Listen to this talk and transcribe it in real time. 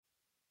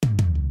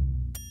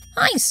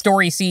Hi,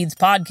 Story Seeds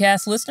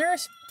podcast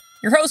listeners.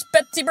 Your host,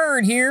 Betsy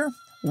Bird here.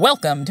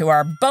 Welcome to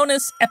our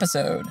bonus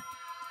episode.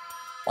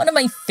 One of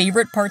my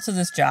favorite parts of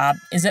this job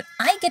is that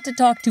I get to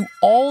talk to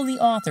all the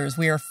authors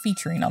we are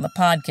featuring on the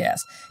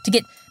podcast to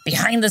get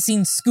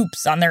behind-the-scenes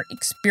scoops on their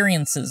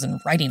experiences in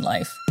writing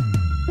life.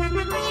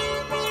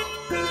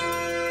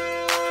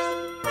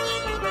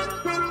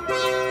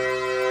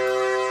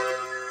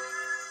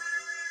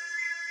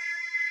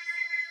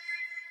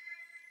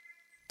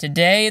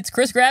 Today, it's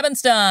Chris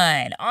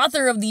Grabenstein,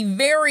 author of the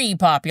very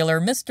popular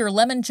Mr.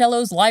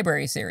 Lemoncello's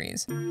Library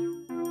series.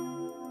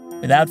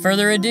 Without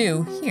further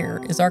ado,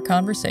 here is our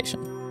conversation.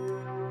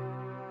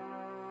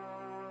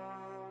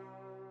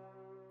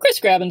 Chris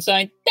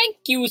Grabenstein, thank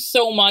you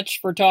so much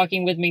for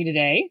talking with me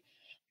today.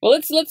 Well,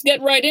 let's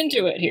get right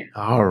into it here.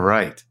 All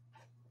right.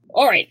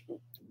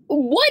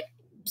 What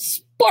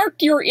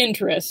sparked your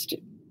interest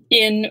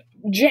in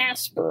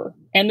Jasper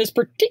and this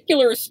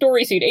particular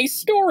story seed, a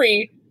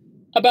story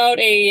about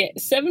a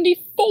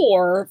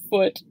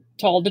 74-foot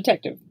tall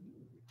detective?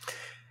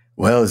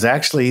 Well, it's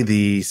actually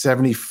the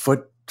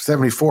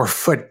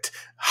 74-foot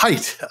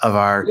height of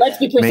our... Let's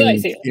be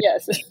precise here,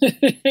 yes.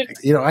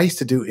 I used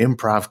to do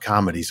improv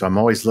comedy, so I'm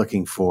always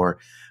looking for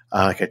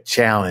like a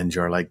challenge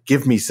or like,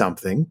 give me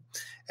something,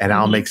 and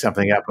I'll make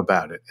something up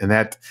about it. And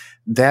that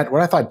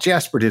what I thought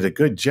Jasper did a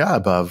good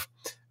job of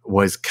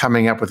was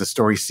coming up with a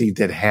story seed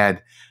that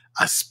had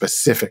a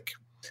specific,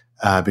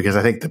 because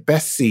I think the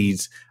best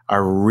seeds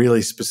are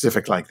really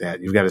specific like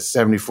that. You've got a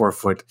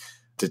 74-foot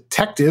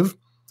detective,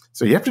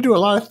 so you have to do a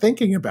lot of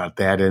thinking about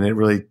that, and it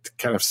really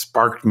kind of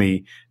sparked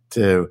me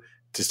to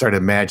start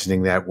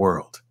imagining that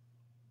world.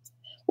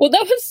 Well,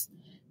 that was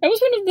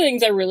one of the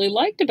things I really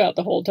liked about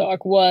the whole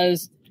talk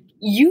was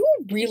you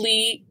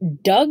really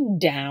dug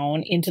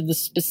down into the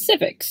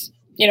specifics.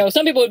 You know,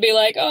 some people would be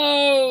like,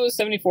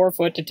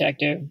 74-foot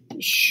detective,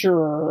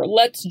 sure,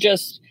 let's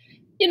just...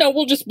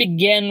 we'll just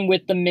begin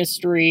with the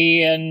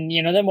mystery and,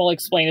 then we'll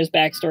explain his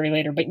backstory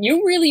later. But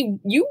you really,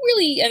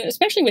 and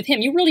especially with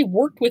him, you really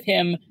worked with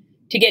him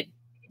to get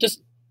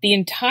just the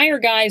entire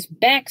guy's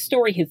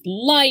backstory, his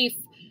life,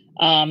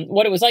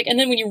 what it was like. And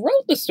then when you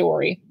wrote the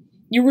story,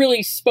 you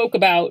really spoke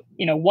about,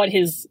 what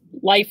his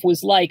life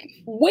was like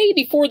way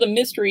before the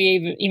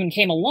mystery even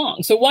came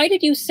along. So why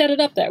did you set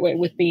it up that way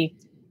with the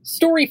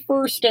story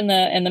first and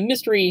the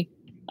mystery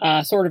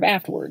sort of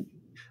afterward?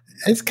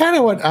 It's kind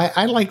of what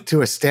I like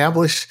to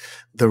establish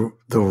the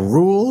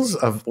rules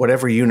of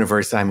whatever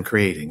universe I'm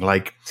creating.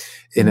 Like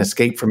in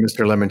Escape from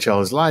Mr.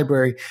 Lemoncello's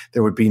Library,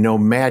 there would be no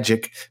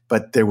magic,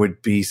 but there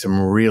would be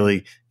some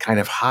really kind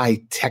of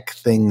high-tech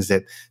things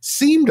that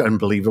seemed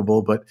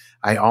unbelievable, but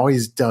I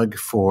always dug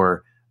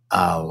for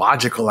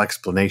logical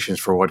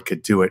explanations for what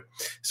could do it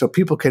so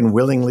people can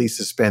willingly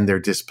suspend their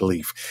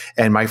disbelief.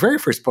 And my very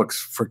first books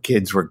for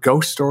kids were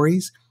ghost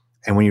stories.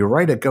 And when you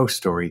write a ghost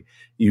story,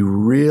 you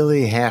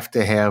really have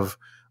to have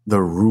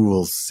the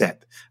rules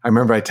set. I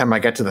remember by the time I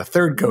got to the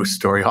third ghost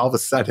story, all of a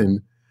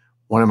sudden,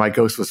 one of my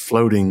ghosts was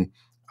floating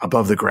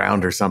above the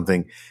ground or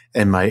something.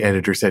 And my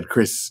editor said,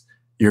 Chris,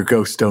 your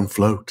ghosts don't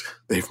float.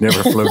 They've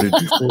never floated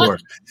before.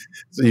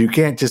 So you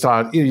can't just,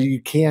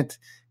 you can't,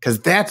 because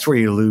that's where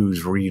you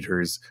lose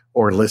readers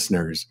or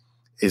listeners,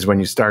 is when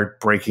you start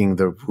breaking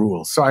the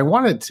rules. So I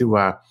wanted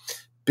to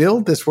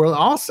build this world.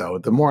 Also,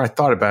 the more I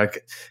thought about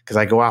it, because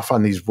I go off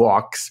on these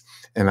walks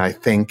and I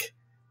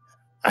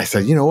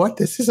said, you know what?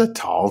 This is a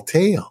tall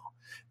tale.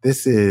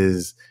 This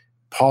is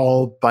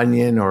Paul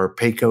Bunyan or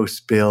Pecos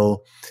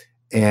Bill.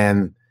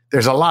 And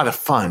there's a lot of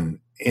fun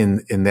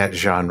in that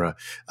genre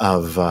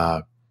of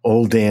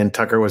old Dan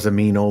Tucker was a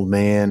mean old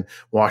man,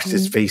 washed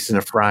his face in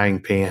a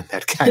frying pan,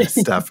 that kind of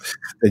stuff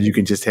that you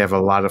can just have a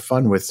lot of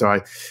fun with.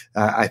 So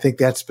I think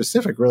that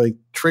specific really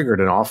triggered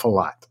an awful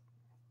lot.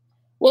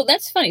 Well,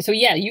 that's funny. So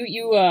yeah,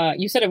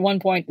 you said at one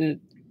point that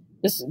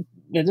this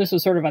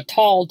was sort of a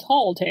tall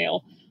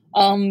tale.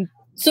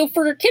 So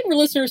for kid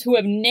listeners who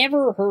have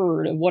never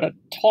heard of what a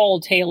tall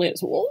tale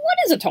is, well, what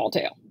is a tall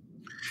tale?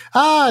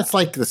 It's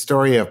like the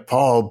story of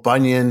Paul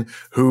Bunyan,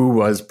 who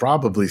was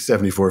probably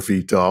 74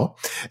 feet tall,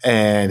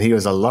 and he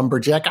was a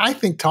lumberjack. I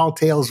think tall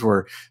tales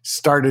were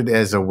started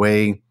as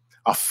a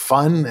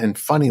fun and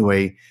funny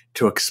way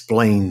to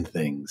explain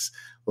things.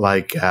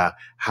 Like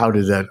how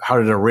did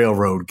a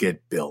railroad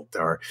get built,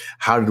 or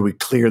how did we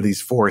clear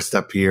these forests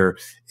up here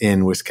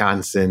in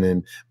Wisconsin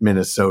and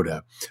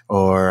Minnesota,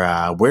 or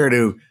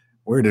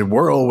where did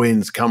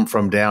whirlwinds come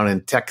from down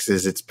in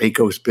Texas? It's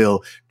Pecos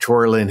Bill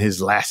twirling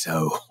his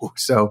lasso.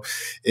 So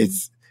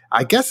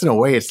I guess in a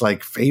way, it's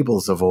like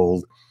fables of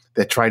old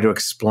that try to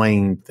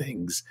explain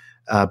things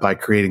by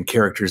creating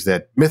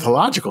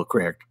mythological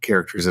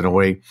characters in a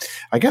way.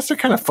 I guess they're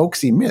kind of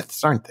folksy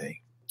myths, aren't they?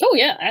 Oh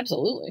yeah,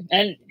 absolutely.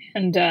 And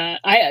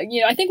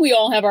I think we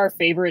all have our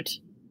favorite,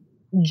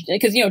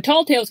 because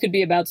tall tales could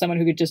be about someone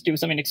who could just do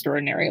something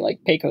extraordinary like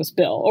Pecos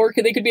Bill, or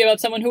they could be about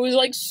someone who is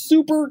like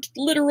super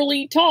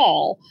literally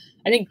tall.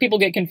 I think people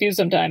get confused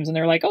sometimes, and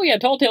they're like, "Oh yeah,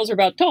 tall tales are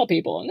about tall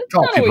people." And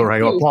tall people,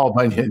 right? Well, Paul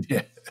Bunyan,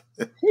 yeah,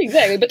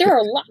 exactly. But there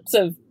are lots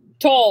of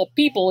tall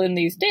people in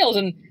these tales,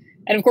 and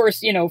And of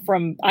course,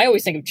 I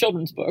always think of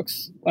children's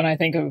books when I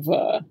think of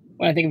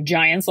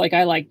giants. Like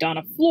I like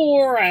Donna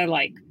Floor, I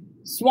like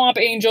Swamp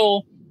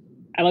Angel,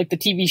 I like the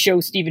TV show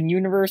Steven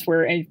Universe,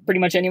 where pretty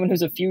much anyone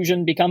who's a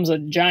fusion becomes a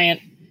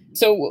giant.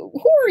 So,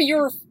 who are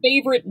your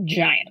favorite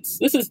giants?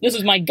 This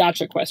is my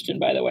gotcha question,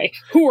 by the way.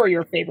 Who are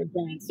your favorite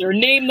giants? Or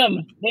name them.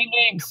 Name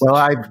names.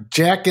 Well,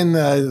 Jack in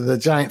the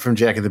giant from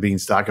Jack and the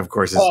Beanstalk, of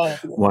course, is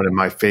one of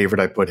my favorite.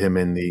 I put him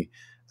in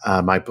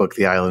my book,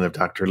 The Island of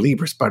Dr.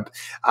 Liebers. But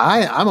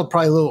I'm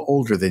probably a little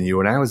older than you.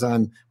 When I was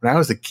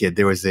a kid,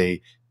 there was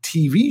a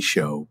TV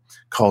show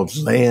called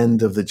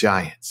Land of the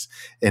Giants,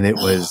 and it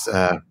was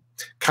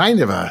kind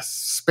of a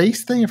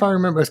space thing, if I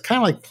remember. It's kind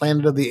of like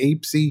Planet of the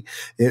Apes-y.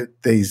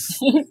 These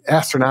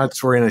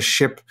astronauts were in a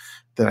ship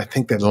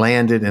that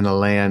landed in a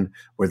land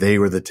where they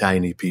were the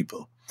tiny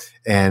people.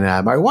 And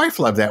my wife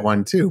loved that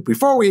one too.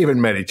 Before we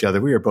even met each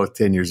other, we were both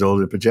 10 years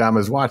old in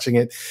pajamas watching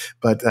it.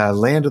 But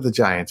Land of the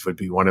Giants would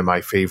be one of my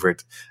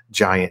favorite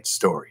giant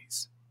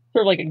stories.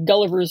 Sort of like a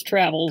Gulliver's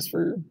Travels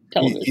for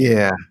television.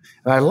 Yeah.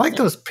 And I like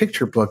those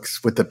picture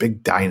books with the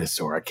big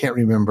dinosaur. I can't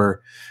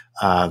remember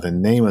the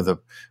name of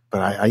but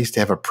I used to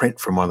have a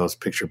print from one of those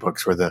picture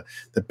books where the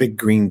big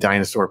green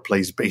dinosaur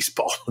plays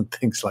baseball and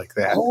things like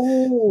that.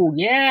 Oh,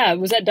 yeah.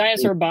 Was that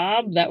Dinosaur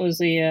Bob? That was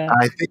the...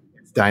 I think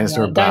it's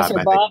Dinosaur Bob.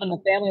 Dinosaur Bob and the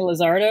Family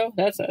Lizardo.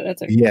 That's a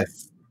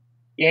yes.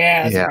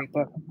 Yeah, that's a great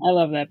book. I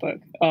love that book.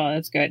 Oh,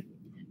 that's good.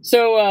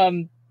 So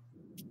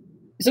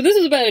this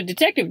is about a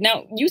detective.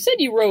 Now, you said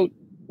you wrote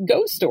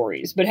ghost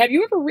stories, but have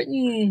you ever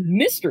written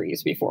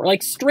mysteries before?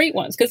 Like straight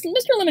ones? Because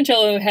Mr.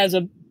 Limoncello has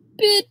a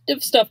bit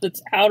of stuff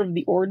that's out of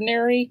the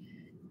ordinary,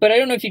 but I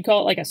don't know if you'd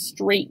call it like a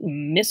straight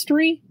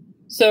mystery.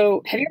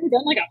 So have you ever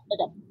done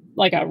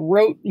like a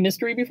rote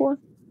mystery before?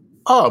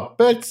 Oh,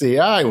 Betsy,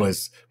 I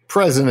was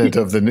president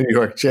of the New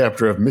York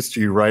chapter of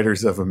Mystery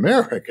Writers of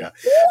America.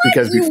 What?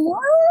 Because you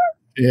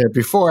were?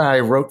 Before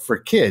I wrote for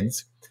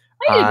kids,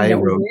 I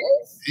wrote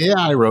this. Yeah,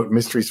 I wrote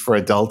mysteries for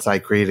adults. I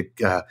created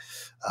a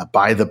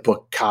by the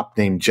book cop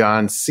named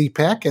John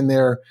Seapack, and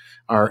there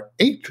are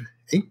eight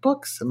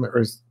books,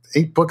 or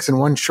 8 books and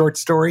 1 short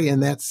story in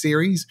that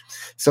series.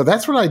 So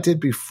that's what I did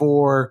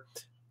before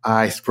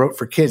I wrote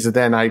for kids. And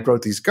then I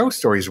wrote these ghost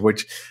stories,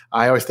 which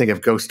I always think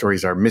of ghost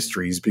stories are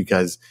mysteries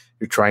because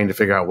you're trying to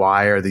figure out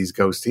why are these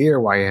ghosts here?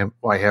 Why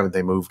haven't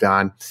they moved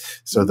on?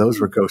 So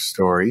those were ghost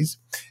stories.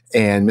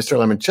 And Mr.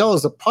 Limoncello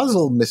is a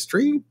puzzle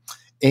mystery.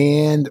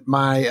 And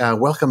my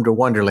Welcome to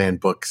Wonderland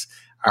books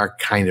are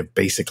kind of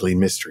basically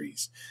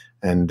mysteries.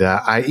 And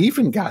I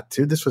even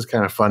this was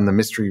kind of fun, the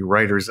Mystery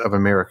Writers of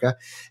America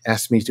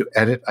asked me to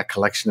edit a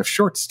collection of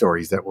short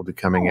stories that will be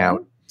coming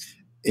out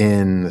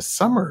in the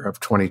summer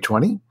of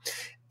 2020.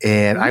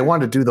 And I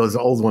want to do those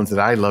old ones that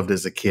I loved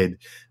as a kid,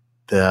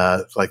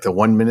 the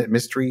 1-minute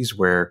mysteries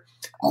where...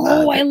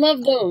 I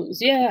love those,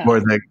 yeah. Where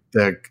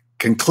the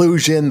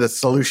conclusion, the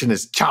solution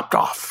is chopped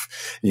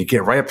off. And you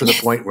get right up to the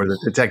point where the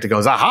detective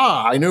goes,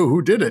 aha, I know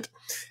who did it.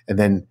 And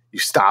then you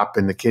stop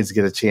and the kids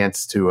get a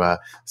chance to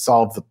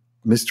solve the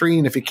mystery,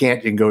 and if you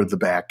can't, you can go to the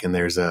back and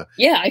there's a...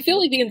 Yeah, I feel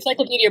like the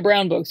Encyclopedia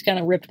Brown books kind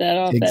of ripped that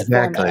off.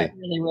 Exactly. That format.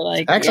 They were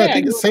like, actually, I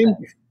think the same...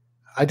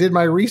 I did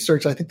my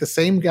research. I think the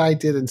same guy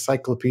did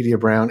Encyclopedia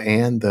Brown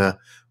and the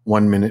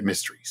 1-minute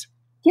mysteries.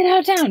 Get out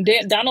of town.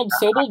 Donald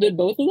Sobel did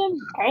both of them?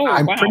 Oh,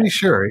 I'm wow. pretty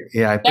sure.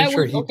 Yeah, I'm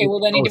pretty sure. Okay, well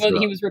then he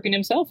was ripping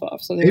himself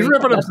off. So he's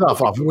ripping himself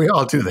off. We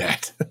all do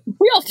that.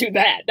 We all do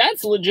that.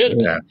 That's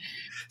legitimate. Yeah.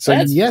 So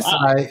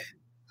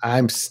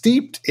I'm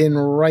steeped in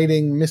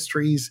writing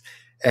mysteries.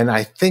 And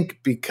I think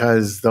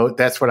because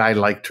that's what I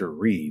like to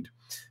read,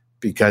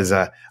 because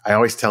I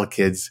always tell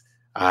kids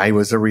I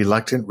was a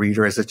reluctant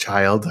reader as a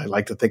child. I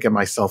like to think of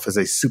myself as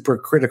a super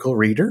critical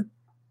reader.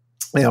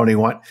 I only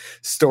want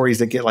stories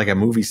that get like a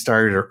movie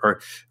started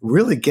or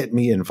really get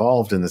me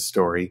involved in the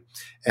story.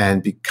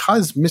 And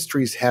because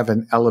mysteries have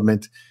an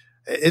element,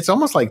 it's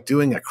almost like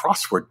doing a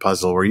crossword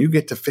puzzle where you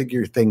get to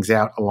figure things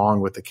out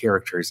along with the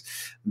characters.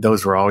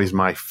 Those were always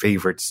my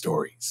favorite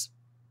stories.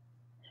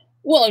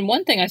 Well, and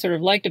one thing I sort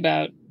of liked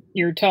about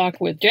your talk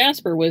with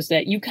Jasper was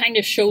that you kind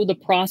of show the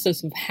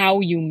process of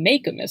how you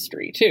make a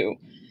mystery too.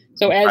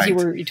 So as you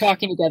were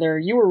talking together,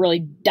 you were really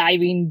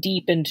diving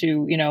deep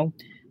into,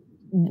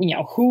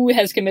 who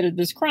has committed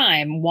this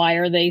crime? Why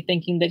are they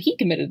thinking that he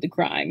committed the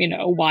crime?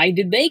 Why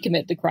did they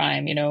commit the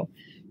crime?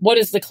 What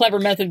is the clever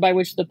method by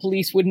which the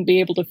police wouldn't be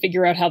able to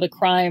figure out how the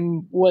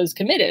crime was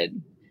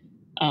committed?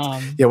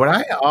 What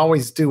I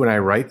always do when I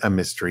write a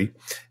mystery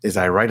is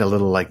I write a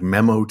little like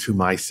memo to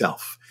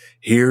myself.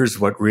 Here's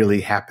what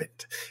really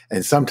happened.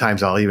 And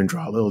sometimes I'll even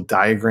draw little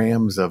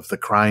diagrams of the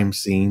crime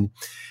scene.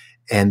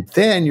 And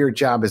then your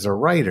job as a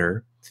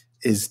writer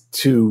is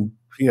to,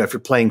 if you're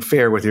playing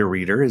fair with your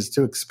reader, is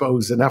to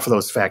expose enough of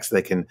those facts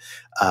they can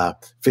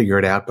figure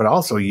it out, but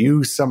also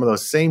use some of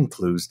those same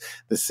clues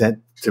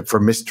for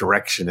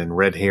misdirection and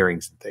red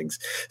herrings and things.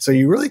 So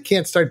you really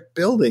can't start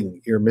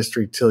building your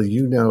mystery till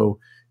you know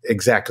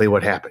exactly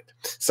what happened.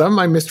 Some of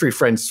my mystery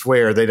friends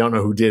swear they don't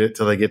know who did it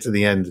till they get to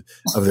the end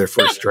of their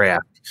first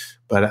draft.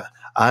 But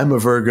I'm a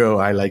Virgo.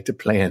 I like to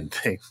plan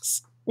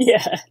things.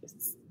 Yes.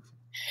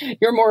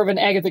 You're more of an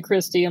Agatha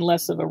Christie and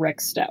less of a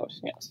Rex Stout.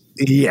 Yes.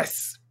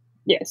 Yes.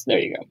 Yes, there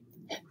you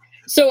go.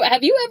 So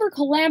have you ever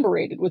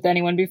collaborated with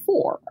anyone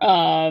before,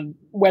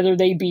 whether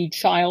they be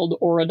child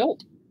or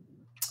adult?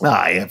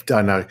 I have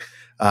done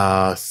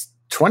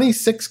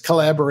 26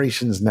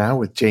 collaborations now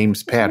with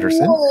James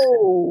Patterson.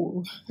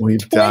 Whoa!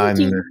 We've 26.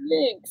 done,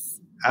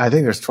 I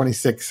think there's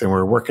 26, and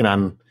we're working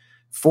on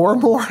 4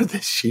 more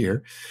this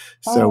year.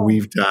 So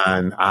we've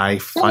done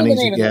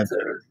iFunny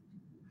together.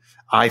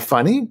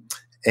 iFunny,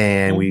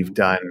 and we've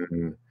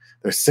done,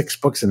 there's 6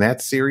 books in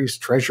that series,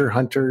 Treasure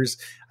Hunters.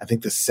 I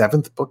think the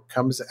 7th book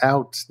comes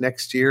out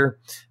next year.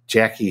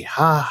 Jackie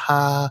Ha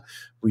Ha.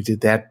 We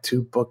did that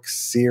 2-book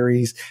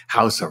series,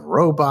 House of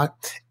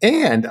Robot.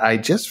 And I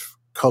just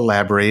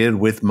collaborated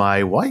with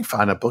my wife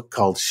on a book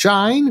called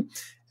Shine,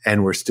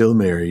 and we're still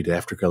married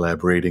after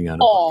collaborating on a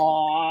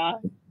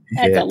book.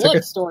 That's a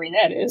love story,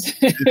 that is.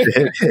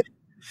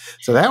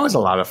 So that was a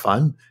lot of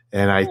fun.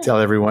 And I tell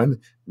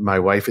everyone, my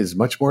wife is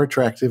much more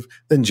attractive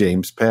than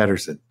James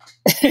Patterson.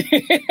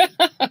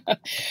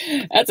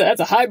 That's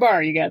a high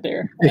bar you got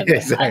there.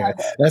 That's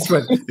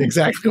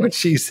exactly what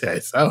she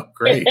says. Oh,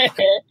 great.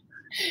 Exactly.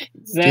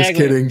 Just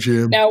kidding,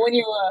 Jim. Now,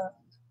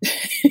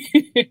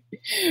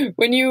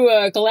 when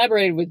you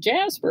collaborated with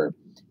Jasper,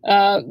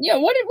 what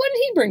did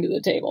he bring to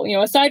the table?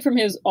 Aside from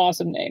his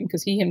awesome name,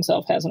 because he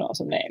himself has an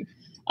awesome name.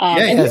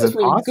 And he was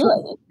really good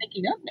at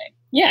thinking up names.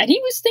 Yeah, and he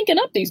was thinking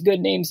up these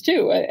good names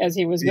too as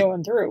he was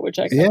going through, which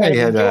I kind of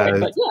enjoyed.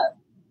 But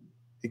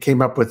he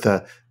came up with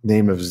the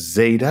name of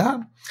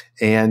Zeta,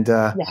 and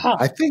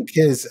I think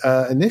his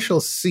initial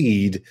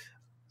seed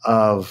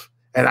of,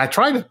 and I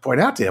tried to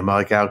point out to him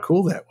like how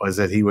cool that was,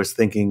 that he was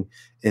thinking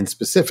in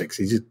specifics.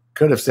 He just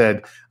could have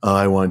said, "Oh,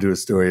 I want to do a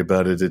story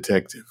about a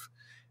detective,"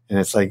 and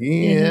it's like,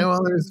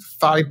 well, there's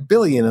 5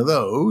 billion of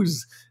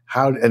those.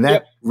 And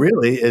that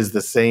really is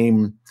the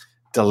same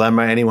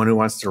dilemma anyone who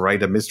wants to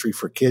write a mystery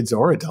for kids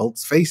or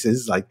adults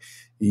faces. Like,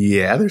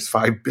 there's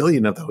 5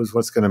 billion of those.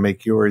 What's going to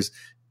make yours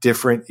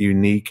different,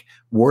 unique,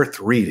 worth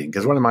reading?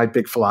 Because one of my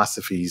big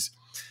philosophies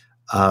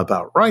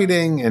about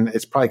writing, and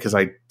it's probably because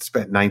I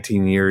spent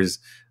 19 years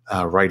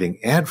writing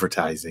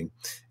advertising,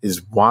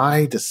 is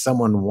why does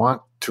someone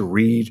want to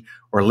read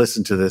or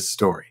listen to this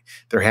story?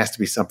 There has to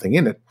be something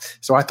in it.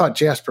 So I thought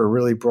Jasper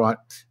really brought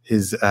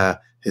his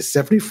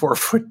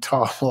 74-foot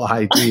tall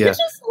idea. I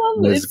just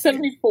love it. It's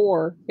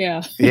 74.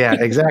 Yeah. Yeah,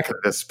 exactly.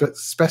 The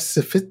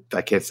specific,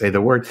 I can't say the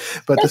word,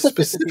 but the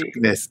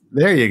specificness,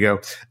 there you go,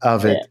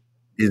 of it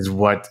is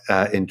what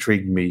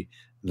intrigued me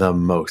the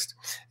most.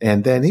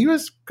 And then he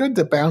was good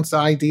to bounce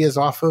ideas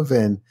off of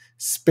and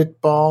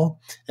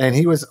spitball, and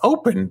he was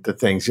open to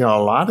things. A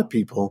lot of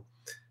people,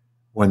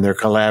 when they're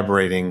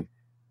collaborating,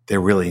 they're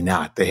really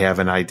not. They have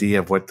an idea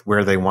of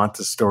where they want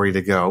the story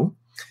to go,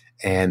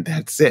 and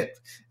that's it.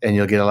 And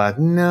you'll get a lot,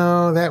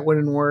 no, that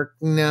wouldn't work.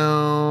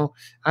 No,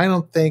 I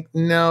don't think,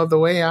 no, the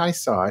way I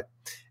saw it.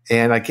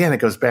 And again,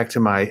 it goes back to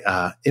my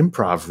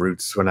improv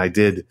roots when I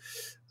did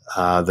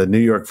the New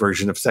York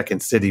version of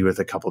Second City with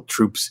a couple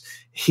troops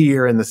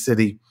here in the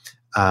city.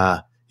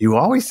 You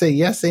always say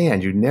yes,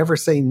 and you never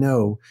say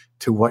no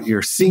to what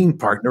your scene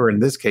partner, in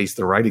this case,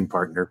 the writing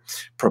partner,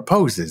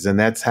 proposes. And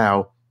that's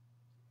how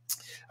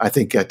I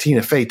think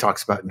Tina Fey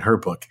talks about in her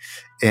book.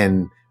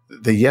 And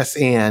the yes,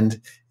 and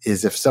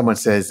is if someone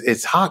says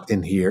it's hot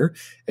in here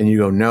and you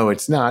go, no,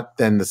 it's not,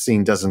 then the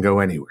scene doesn't go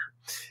anywhere.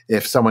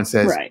 If someone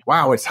says,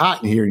 wow, it's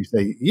hot in here, you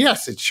say,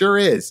 yes, it sure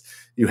is.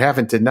 You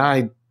haven't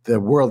denied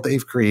the world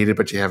they've created,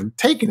 but you haven't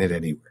taken it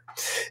anywhere.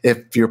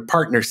 If your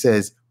partner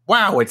says,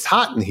 wow, it's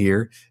hot in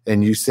here,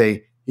 and you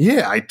say,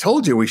 yeah, I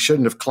told you we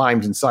shouldn't have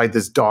climbed inside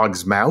this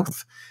dog's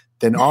mouth,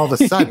 then all of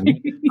a sudden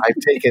I've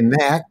taken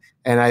that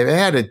and I've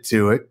added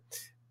to it.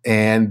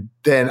 And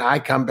then I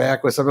come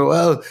back with something,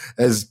 well,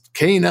 as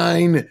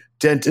canine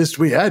dentist,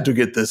 we had to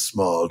get this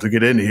small to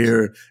get in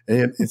here.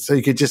 And so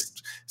you could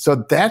so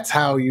that's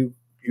how you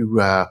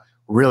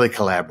really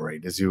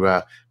collaborate, is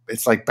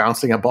it's like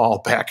bouncing a ball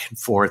back and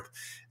forth,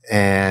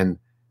 and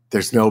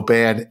there's no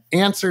bad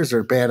answers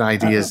or bad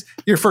ideas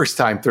your first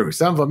time through.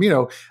 Some of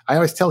them, I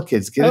always tell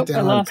kids, get it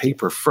down on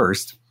paper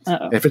first.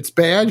 If it's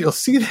bad, you'll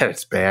see that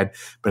it's bad,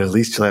 but at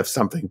least you'll have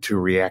something to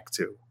react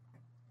to.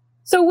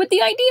 So with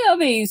the idea of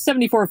a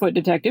 74-foot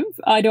detective,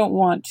 I don't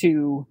want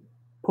to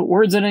put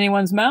words in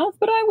anyone's mouth,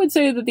 but I would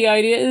say that the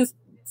idea is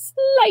it's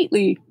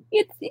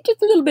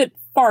just a little bit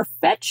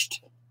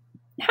far-fetched.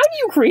 How do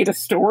you create a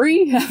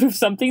story out of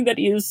something that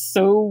is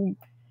so,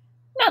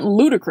 not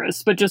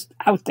ludicrous, but just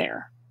out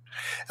there?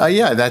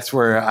 That's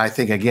where I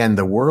think, again,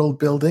 the world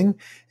building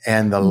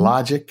and the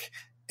logic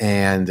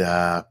and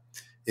it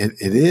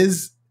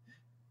is,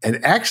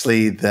 and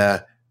actually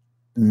the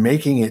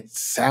making it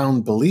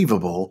sound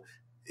believable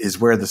is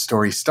where the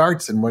story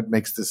starts and what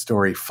makes the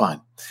story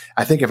fun.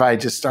 I think if I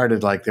just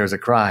started like there's a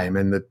crime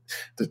and the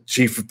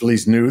chief of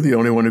police knew the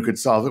only one who could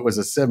solve it was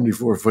a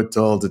 74-foot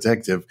tall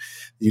detective,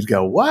 you'd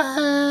go,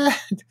 what?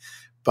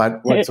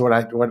 But what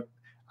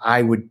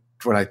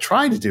I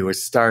try to do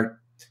is start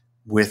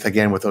with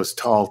those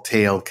tall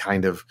tale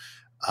kind of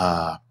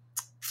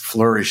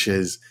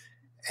flourishes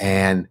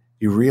and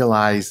you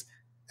realize,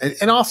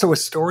 and also with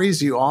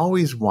stories, you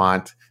always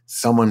want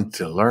someone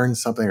to learn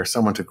something or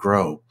someone to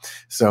grow.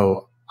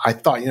 So I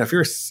thought, if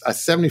you're a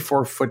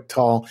 74-foot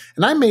tall,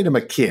 and I made him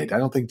a kid. I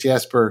don't think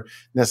Jasper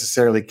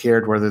necessarily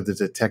cared whether the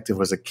detective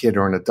was a kid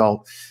or an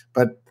adult.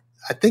 But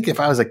I think if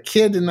I was a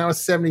kid and I was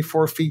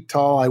 74 feet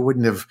tall, I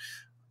wouldn't have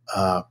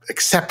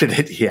accepted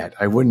it yet.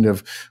 I wouldn't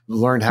have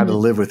learned how to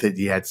live with it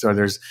yet. So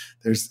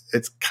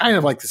it's kind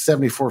of like the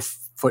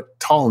 74-foot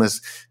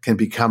tallness can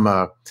become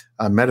a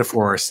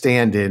metaphor or a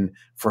stand-in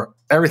for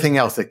everything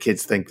else that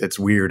kids think that's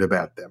weird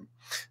about them.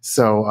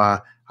 So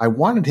I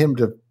wanted him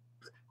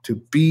to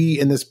be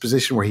in this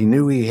position where he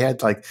knew he had,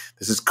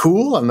 this is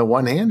cool. On the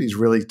one hand, he's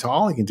really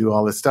tall. He can do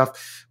all this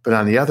stuff. But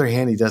on the other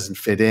hand, he doesn't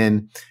fit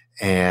in.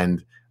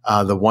 And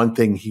the one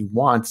thing he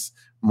wants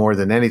more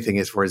than anything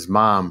is for his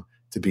mom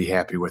to be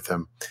happy with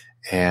him.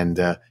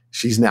 And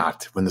she's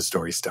not when the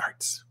story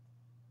starts.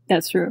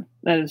 That's true.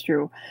 That is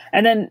true.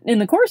 And then in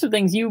the course of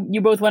things,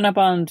 you both went up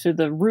onto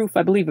the roof,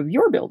 I believe, of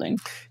your building.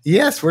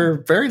 Yes,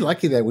 we're very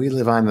lucky that we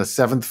live on the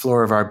 7th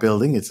floor of our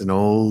building. It's an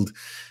old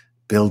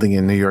building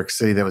in New York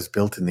City that was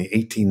built in the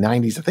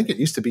 1890s. I think it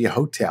used to be a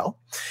hotel.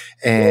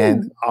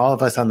 And all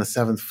of us on the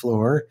 7th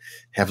floor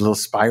have little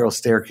spiral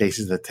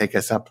staircases that take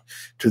us up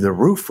to the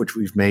roof, which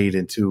we've made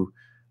into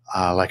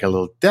like a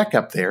little deck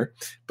up there.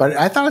 But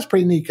I thought it was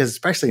pretty neat because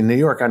especially New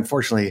York,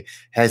 unfortunately,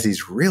 has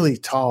these really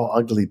tall,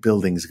 ugly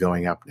buildings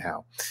going up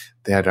now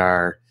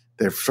they're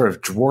sort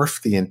of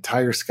dwarf the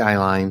entire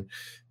skyline.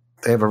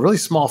 They have a really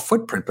small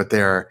footprint, but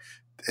they're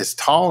as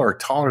tall or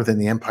taller than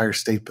the Empire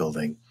State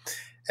Building.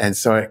 And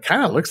so it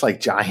kind of looks like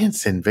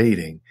giants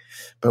invading.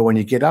 But when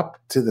you get up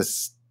to the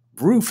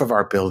roof of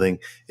our building,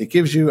 it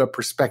gives you a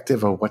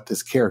perspective of what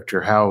this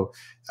character, how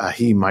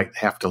he might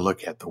have to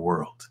look at the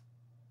world.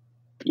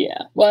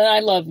 Yeah. Well, I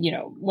love,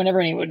 whenever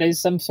anyone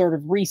does some sort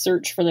of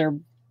research for their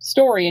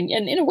story and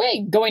in a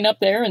way going up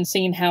there and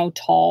seeing how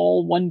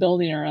tall one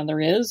building or another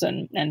is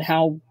and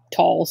how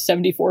tall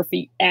 74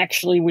 feet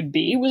actually would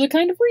be was a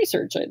kind of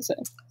research, I'd say.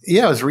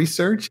 Yeah, it was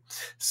research.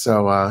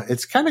 So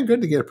it's kind of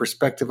good to get a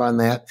perspective on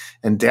that.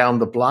 And down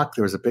the block,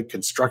 there was a big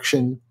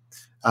construction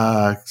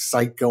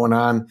site going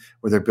on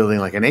where they're building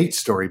like an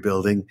 8-story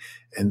building.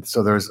 And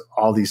so there's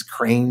all these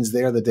cranes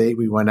there the day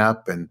we went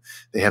up, and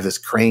they have this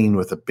crane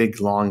with a big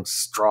long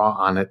straw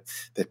on it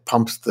that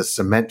pumps the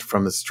cement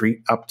from the street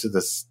up to the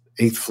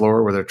 8th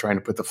floor where they're trying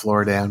to put the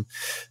floor down.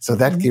 So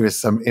that gave us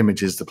some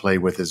images to play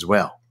with as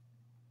well.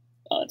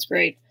 Oh, that's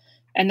great.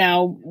 And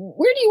now,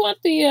 where do you want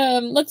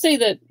the, let's say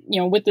that,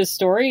 with this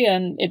story,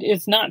 and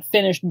it's not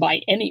finished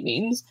by any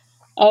means,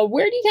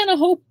 where do you kind of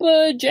hope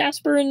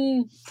Jasper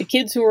and the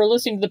kids who are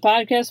listening to the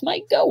podcast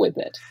might go with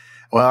it?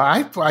 Well,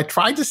 I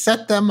tried to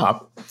set them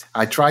up.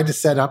 We've got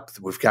this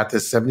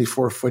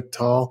 74-foot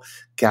tall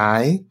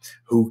guy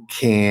who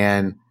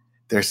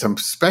there's some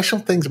special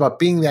things about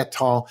being that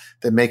tall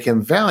that make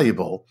him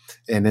valuable.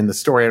 And in the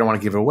story, I don't want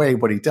to give away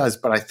what he does,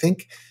 but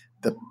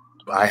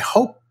I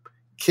hope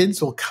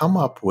kids will come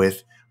up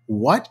with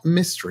what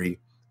mystery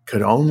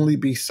could only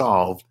be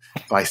solved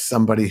by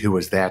somebody who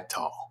was that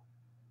tall.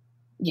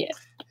 Yeah.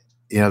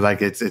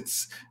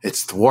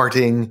 It's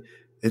thwarting.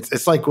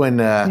 It's like when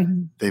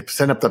they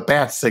send up the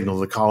bat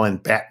signal to call in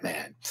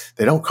Batman.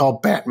 They don't call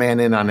Batman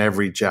in on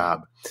every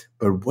job.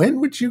 But when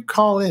would you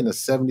call in a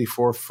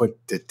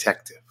 74-foot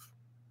detective?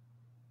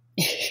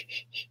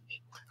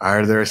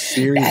 Are there a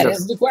series That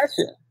is the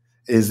question.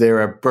 Is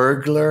there a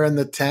burglar in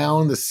the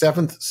town, the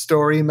 7th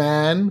story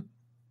man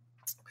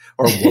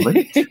or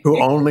woman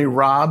who only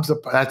robs?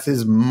 That's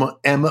his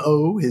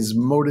MO, his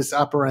modus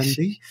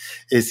operandi,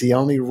 is he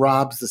only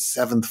robs the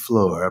 7th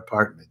floor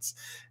apartments.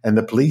 And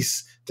the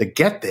police, to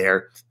get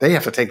there, they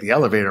have to take the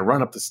elevator,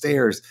 run up the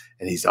stairs,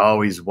 and he's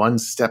always one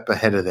step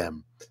ahead of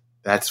them.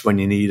 That's when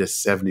you need a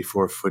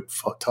 74-foot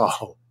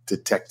tall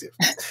detective.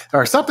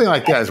 Or something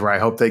like that is where I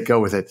hope they go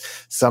with it.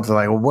 Something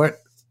like,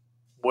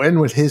 when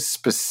would his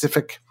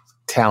specific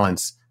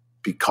talents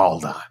be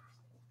called on?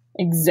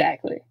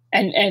 Exactly.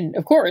 And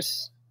of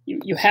course,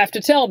 you have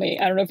to tell me,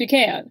 I don't know if you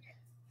can,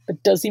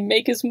 but does he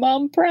make his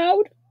mom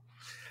proud?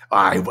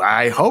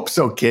 I hope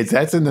so, kids.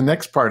 That's in the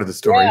next part of the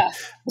story. Yeah,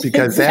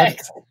 because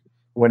exactly.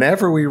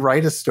 Whenever we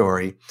write a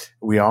story,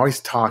 we always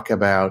talk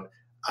about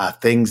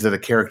things that a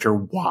character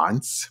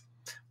wants,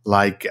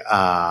 like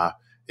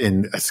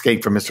in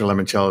Escape from Mr.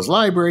 Lemoncello's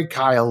Library,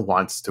 Kyle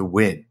wants to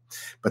win.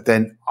 But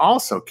then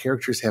also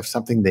characters have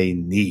something they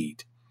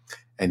need.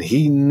 And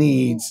he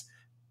needs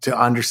to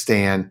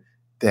understand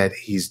that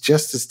he's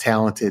just as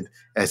talented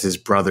as his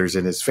brothers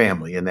and his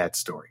family in that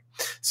story.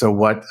 So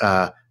what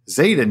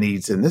Zeta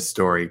needs in this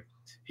story,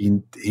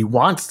 he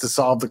wants to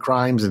solve the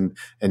crimes and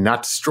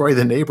not destroy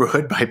the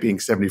neighborhood by being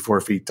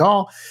 74 feet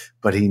tall,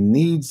 but he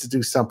needs to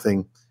do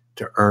something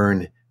to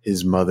earn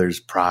his mother's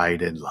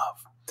pride and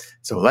love.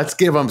 So let's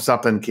give him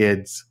something,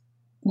 kids.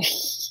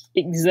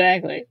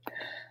 Exactly.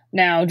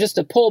 Now, just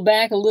to pull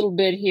back a little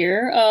bit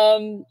here,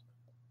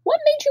 what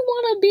made you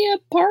want to be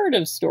a part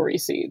of Story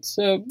Seeds?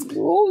 What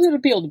was it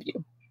appeal to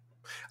you?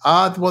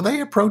 Well, they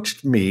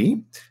approached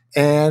me,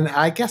 and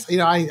I guess,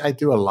 I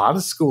do a lot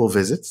of school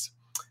visits,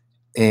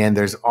 And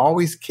there's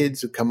always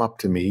kids who come up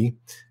to me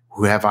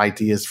who have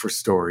ideas for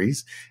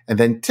stories. And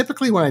then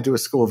typically when I do a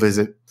school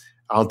visit,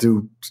 I'll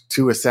do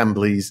 2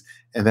 assemblies,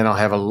 and then I'll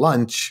have a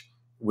lunch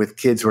with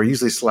kids who are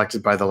usually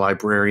selected by the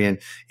librarian.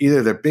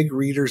 Either they're big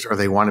readers or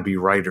they want to be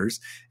writers.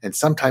 And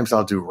sometimes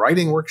I'll do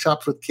writing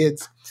workshops with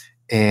kids.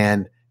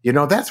 And,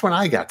 that's when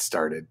I got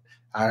started.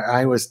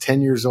 I was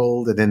 10 years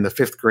old and in the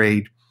 5th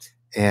grade,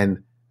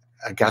 and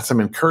I got some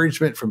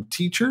encouragement from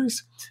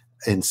teachers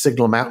in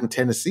Signal Mountain,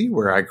 Tennessee,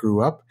 where I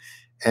grew up.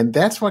 And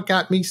that's what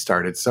got me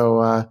started.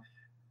 So,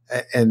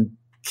 and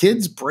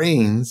kids'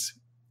 brains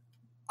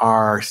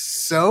are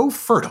so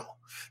fertile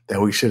that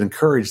we should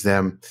encourage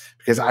them,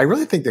 because I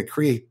really think that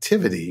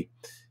creativity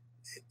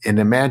and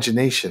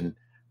imagination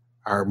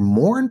are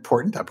more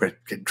important, I'm going to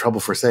get in trouble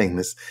for saying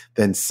this,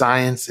 than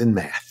science and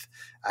math.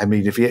 I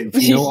mean, if you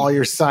know all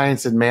your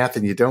science and math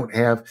and you don't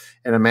have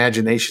an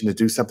imagination to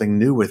do something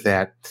new with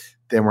that,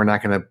 then we're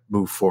not going to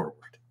move forward.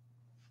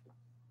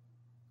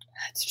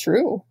 That's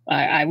true.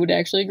 I would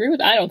actually agree with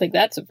that. I don't think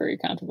that's a very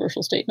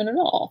controversial statement at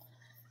all.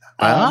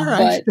 All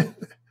right.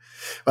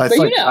 But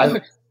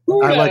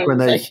I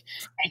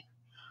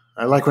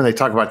like when they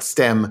talk about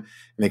STEM and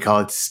they call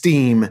it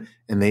STEAM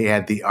and they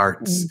add the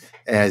arts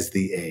as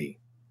the A.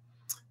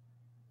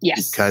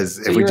 Yes. Because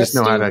if we just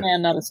know how to,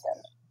 man, not a STEM.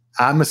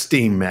 I'm a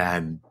STEAM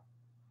man.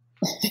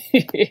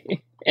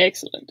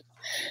 Excellent.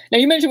 Now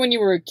you mentioned when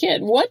you were a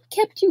kid, what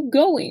kept you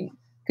going?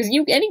 Because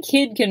any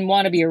kid can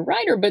want to be a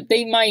writer, but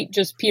they might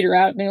just peter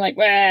out and they're like,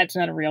 well, it's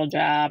not a real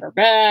job, or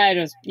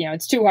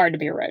it's too hard to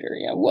be a writer.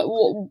 Yeah.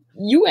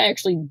 You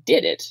actually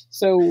did it.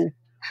 So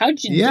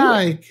how'd you do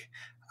it?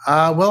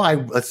 I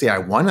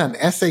won an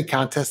essay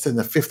contest in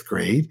the 5th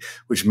grade,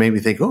 which made me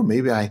think,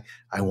 maybe I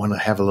want to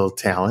have a little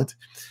talent.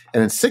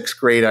 And in 6th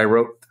grade, I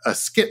wrote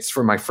skits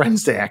for my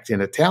friends to act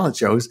in at talent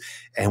shows,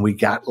 and we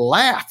got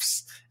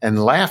laughs,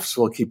 and laughs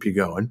will keep you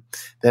going.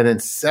 Then in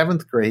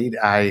 7th grade,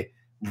 I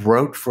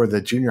wrote for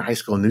the junior high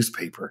school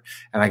newspaper,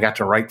 and I got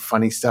to write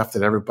funny stuff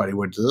that everybody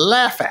would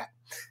laugh at.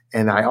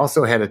 And I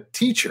also had a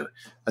teacher,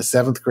 a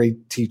 7th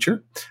grade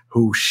teacher,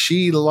 who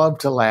she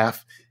loved to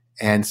laugh.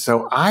 And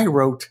so I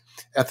wrote,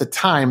 at the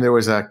time, there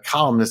was a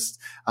columnist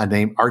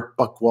named Art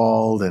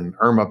Buchwald, and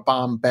Irma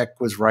Bombeck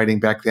was writing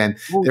back then.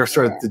 They were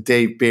sort of the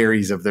Dave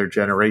Barrys of their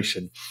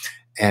generation.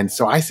 And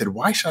so I said,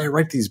 why should I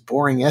write these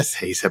boring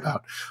essays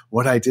about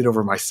what I did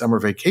over my summer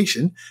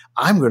vacation?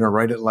 I'm going to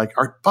write it like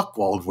Art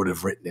Buchwald would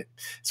have written it.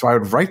 So I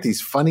would write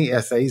these funny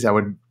essays. I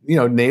would,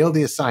 nail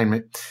the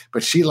assignment.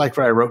 But she liked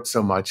what I wrote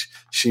so much.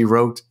 She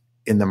wrote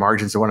in the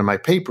margins of one of my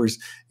papers,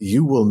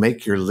 "You will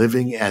make your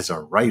living as a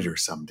writer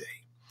someday."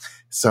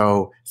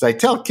 So as I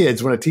tell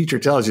kids, when a teacher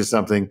tells you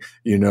something,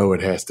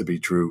 it has to be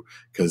true,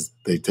 because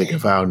they take a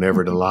vow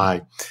never to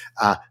lie.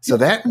 So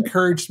that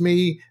encouraged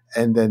me.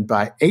 And then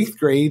by 8th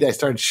grade, I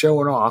started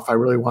showing off. I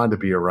really wanted to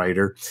be a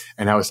writer,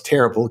 and I was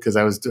terrible because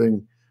I was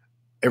doing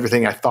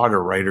everything I thought a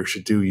writer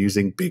should do,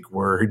 using big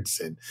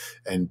words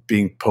and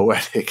being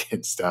poetic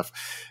and stuff.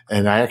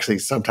 And I actually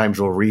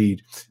sometimes will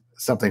read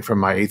something from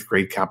my 8th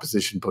grade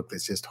composition book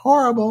that's just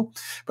horrible.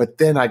 But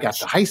then I got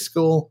to high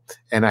school,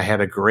 and I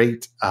had a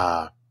great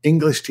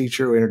English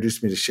teacher who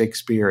introduced me to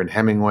Shakespeare and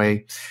Hemingway.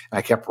 And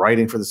I kept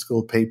writing for the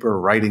school paper,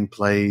 writing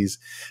plays.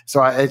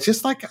 So it's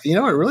just like, it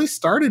really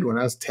started when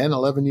I was 10,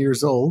 11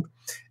 years old.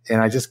 And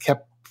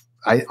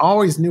I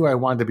always knew I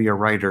wanted to be a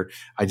writer.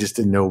 I just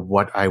didn't know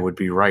what I would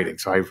be writing.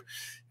 So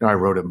I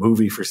wrote a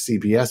movie for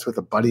CBS with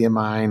a buddy of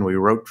mine.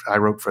 I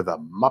wrote for the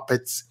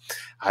Muppets.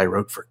 I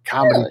wrote for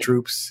comedy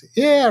troupes.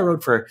 Yeah, I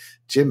wrote for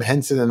Jim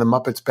Henson and the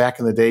Muppets back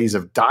in the days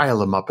of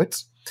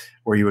Dial-A-Muppets,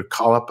 where you would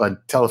call up a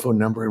telephone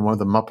number and one of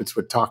the Muppets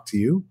would talk to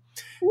you.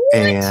 What?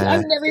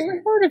 I've never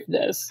even heard of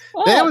this.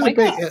 That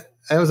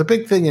was a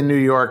big thing in New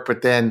York,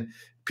 but then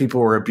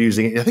people were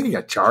abusing it. I think you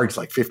got charged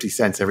like 50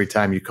 cents every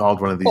time you called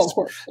one of these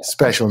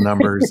special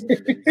numbers.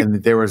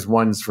 And there was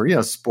ones for,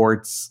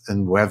 sports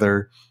and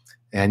weather,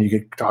 and you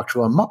could talk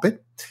to a Muppet.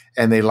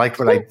 And they liked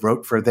what I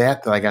wrote for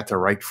that I got to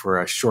write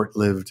for a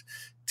short-lived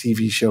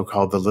TV show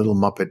called The Little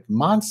Muppet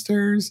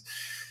Monsters.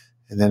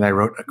 And then I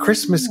wrote A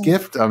Christmas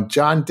Gift, a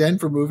John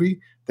Denver movie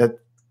that,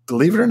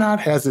 believe it or not,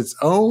 has its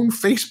own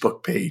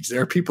Facebook page.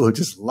 There are people who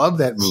just love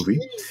that movie.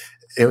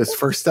 It was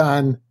first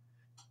on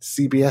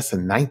CBS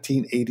in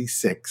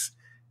 1986,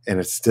 and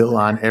it's still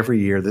on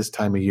every year this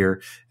time of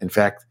year. In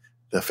fact,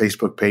 the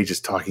Facebook page is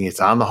talking. It's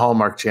on the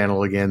Hallmark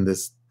Channel again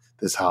this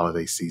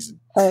holiday season.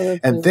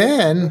 And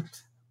then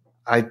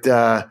I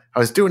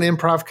was doing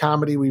improv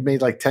comedy. We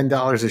made like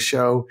 $10 a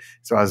show,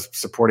 so I was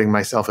supporting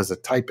myself as a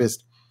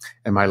typist.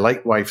 And my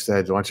late wife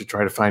said, why don't you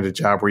try to find a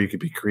job where you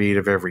could be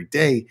creative every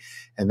day?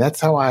 And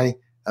that's how I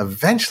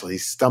eventually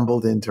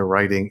stumbled into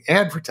writing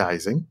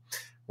advertising,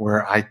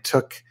 where I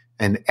took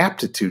an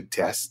aptitude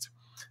test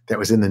that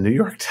was in the New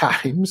York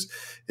Times.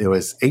 It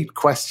was 8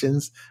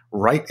 questions,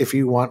 write if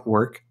you want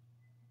work.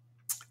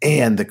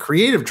 And the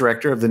creative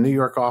director of the New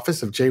York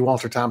office of J.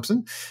 Walter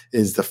Thompson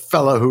is the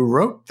fellow who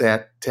wrote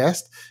that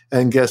test.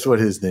 And guess what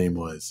his name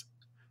was?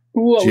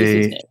 What was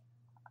his name?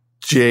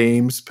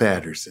 James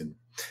Patterson.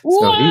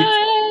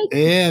 What?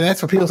 Yeah,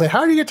 that's what people say.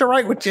 How do you get to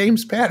write with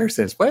James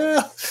Patterson?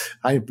 Well,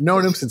 I've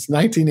known him since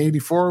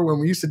 1984 when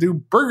we used to do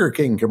Burger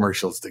King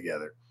commercials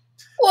together.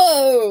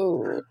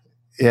 Whoa.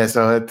 Yeah,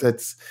 so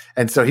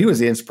so he was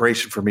the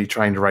inspiration for me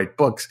trying to write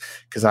books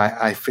because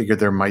I figured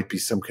there might be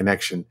some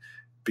connection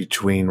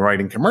between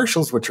writing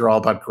commercials, which are all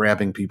about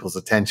grabbing people's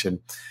attention,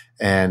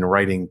 and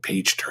writing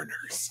page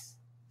turners.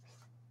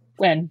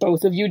 When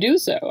both of you do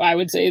so, I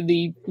would say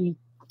the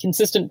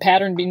consistent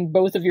pattern being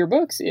both of your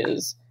books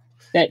is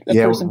that a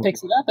person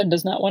picks it up and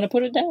does not want to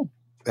put it down.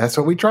 That's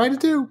what we try to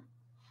do.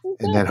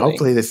 Exactly. And then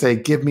hopefully they say,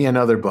 give me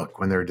another book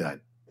when they're done.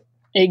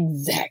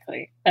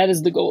 Exactly. That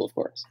is the goal, of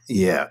course.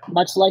 Yeah.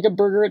 Much like a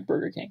burger at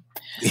Burger King.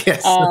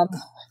 Yes. Or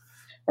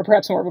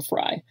perhaps more of a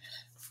fry.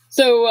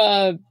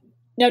 So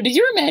now, did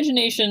your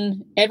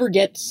imagination ever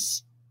get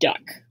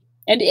stuck?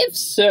 And if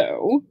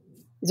so,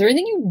 is there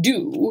anything you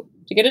do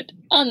to get it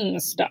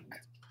unstuck?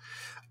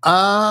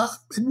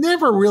 It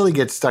never really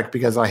gets stuck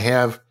because I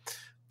have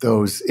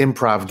those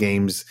improv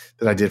games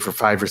that I did for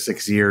 5 or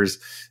 6 years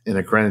in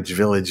a Greenwich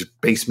Village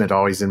basement,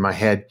 always in my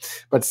head.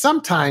 But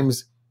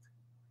sometimes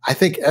I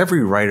think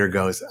every writer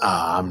goes,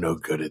 I'm no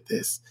good at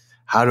this.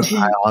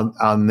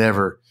 I'll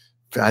never,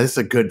 this is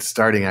a good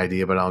starting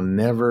idea, but I'll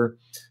never,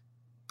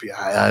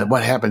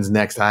 what happens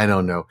next? I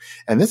don't know.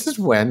 And this is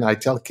when I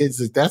tell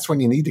kids that's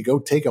when you need to go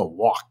take a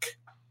walk.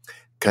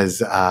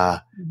 Because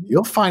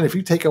you'll find if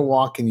you take a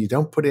walk and you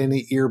don't put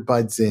any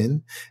earbuds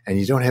in and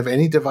you don't have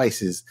any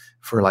devices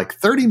for like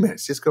 30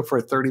 minutes, just go for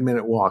a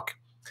 30-minute walk,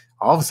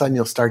 all of a sudden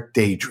you'll start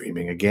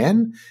daydreaming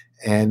again.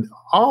 And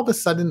all of a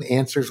sudden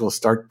answers will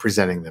start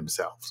presenting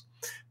themselves.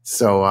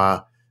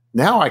 So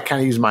now I kind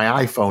of use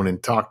my iPhone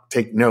and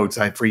take notes.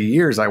 For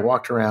years, I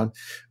walked around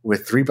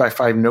with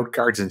 3x5 note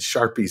cards and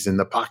Sharpies in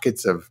the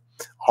pockets of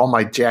all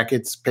my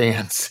jackets,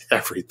 pants,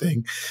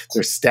 everything.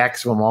 There's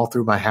stacks of them all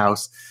through my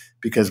house.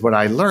 Because what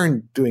I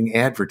learned doing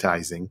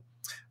advertising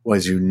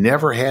was you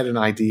never had an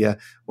idea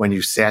when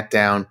you sat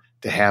down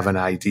to have an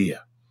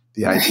idea.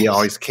 The idea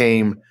always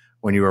came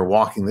when you were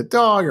walking the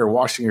dog or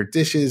washing your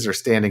dishes or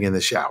standing in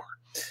the shower.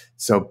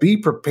 So be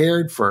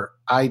prepared for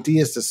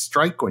ideas to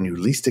strike when you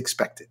least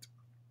expect it.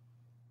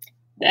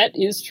 That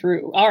is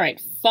true. All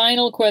right.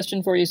 Final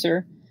question for you,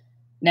 sir.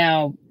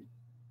 Now,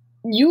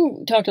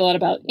 you talked a lot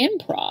about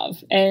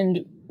improv, and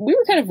we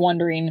were kind of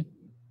wondering,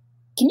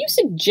 can you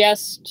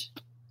suggest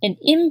an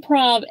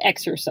improv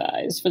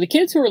exercise for the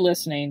kids who are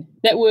listening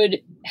that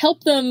would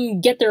help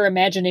them get their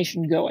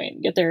imagination going,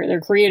 get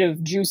their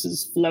creative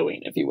juices flowing,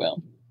 if you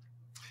will?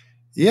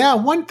 Yeah,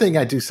 one thing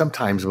I do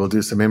sometimes, we'll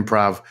do some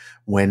improv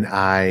when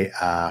I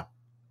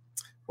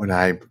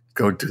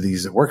go to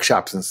these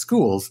workshops in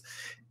schools,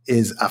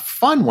 is a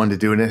fun one to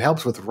do, and it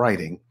helps with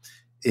writing,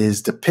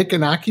 is to pick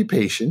an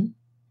occupation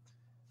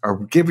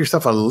or give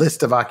yourself a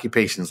list of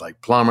occupations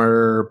like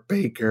plumber,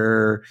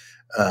 baker,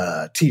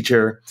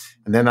 teacher,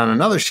 and then on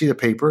another sheet of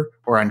paper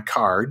or on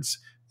cards.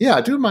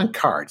 Yeah, do them on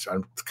cards.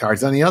 On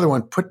cards on the other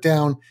one, put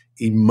down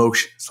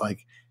emotions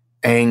like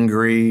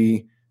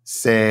angry,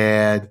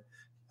 sad,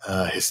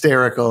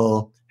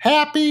 hysterical,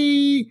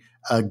 happy,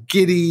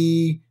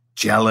 giddy,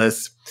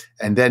 jealous,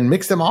 and then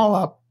mix them all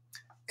up.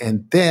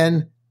 And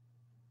then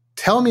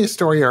tell me a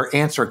story or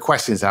answer a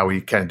question is how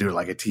we kind of do it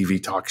like a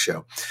TV talk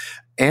show.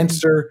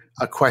 Answer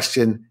a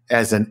question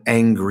as an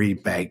angry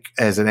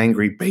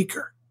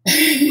baker.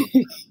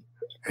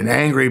 An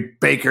angry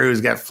baker who's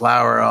got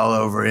flour all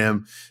over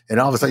him, and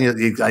all of a sudden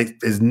he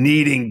is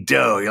kneading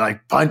dough. He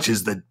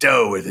punches the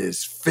dough with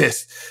his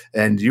fist,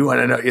 and you want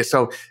to know.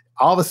 So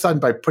all of a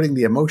sudden, by putting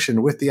the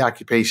emotion with the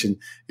occupation,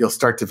 you'll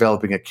start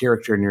developing a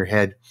character in your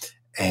head,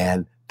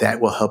 and that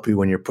will help you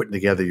when you're putting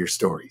together your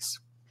stories.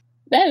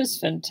 That is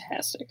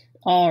fantastic.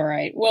 All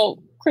right.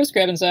 Well, Chris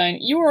Grabenstein,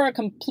 you are a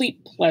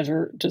complete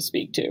pleasure to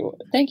speak to.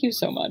 Thank you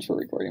so much for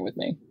recording with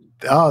me.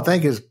 Oh,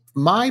 thank you. It's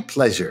my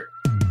pleasure.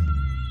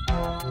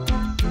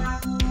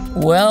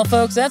 Well,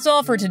 folks, that's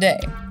all for today.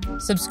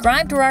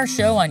 Subscribe to our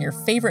show on your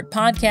favorite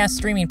podcast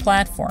streaming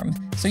platform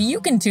so you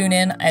can tune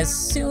in as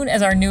soon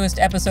as our newest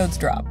episodes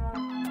drop.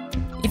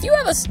 If you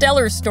have a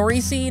stellar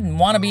story seed and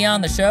want to be on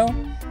the show,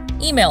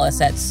 email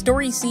us at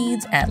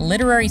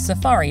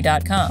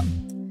storyseeds@literarysafari.com.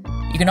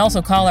 You can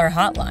also call our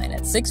hotline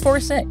at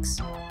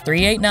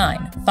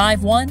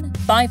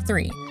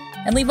 646-389-5153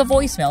 and leave a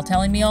voicemail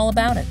telling me all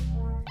about it.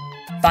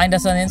 Find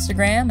us on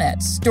Instagram at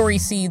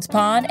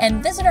StorySeedsPod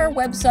and visit our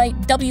website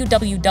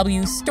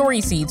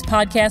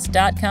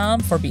www.storyseedspodcast.com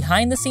for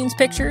behind-the-scenes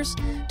pictures,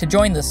 to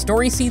join the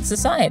Story Seeds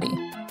Society,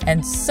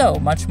 and so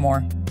much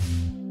more.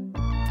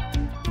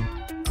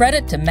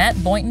 Credit to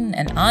Matt Boynton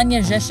and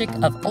Anya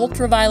Zeshik of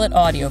Ultraviolet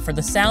Audio for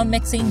the sound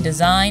mixing,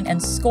 design,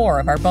 and score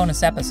of our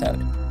bonus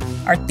episode.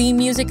 Our theme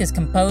music is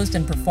composed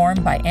and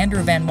performed by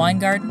Andrew Van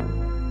Weingarten,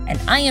 and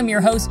I am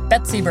your host,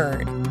 Betsy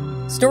Bird.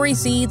 Story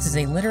Seeds is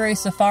a Literary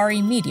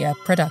Safari media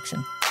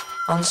production.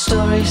 On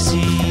Story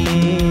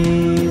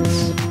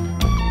Seeds,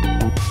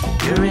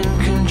 you're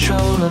in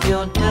control of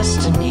your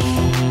destiny.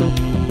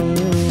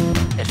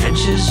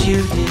 Adventures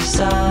you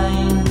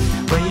design,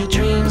 where your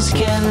dreams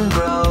can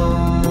grow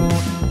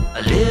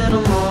a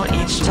little more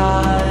each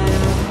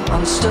time.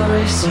 on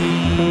story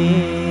seeds.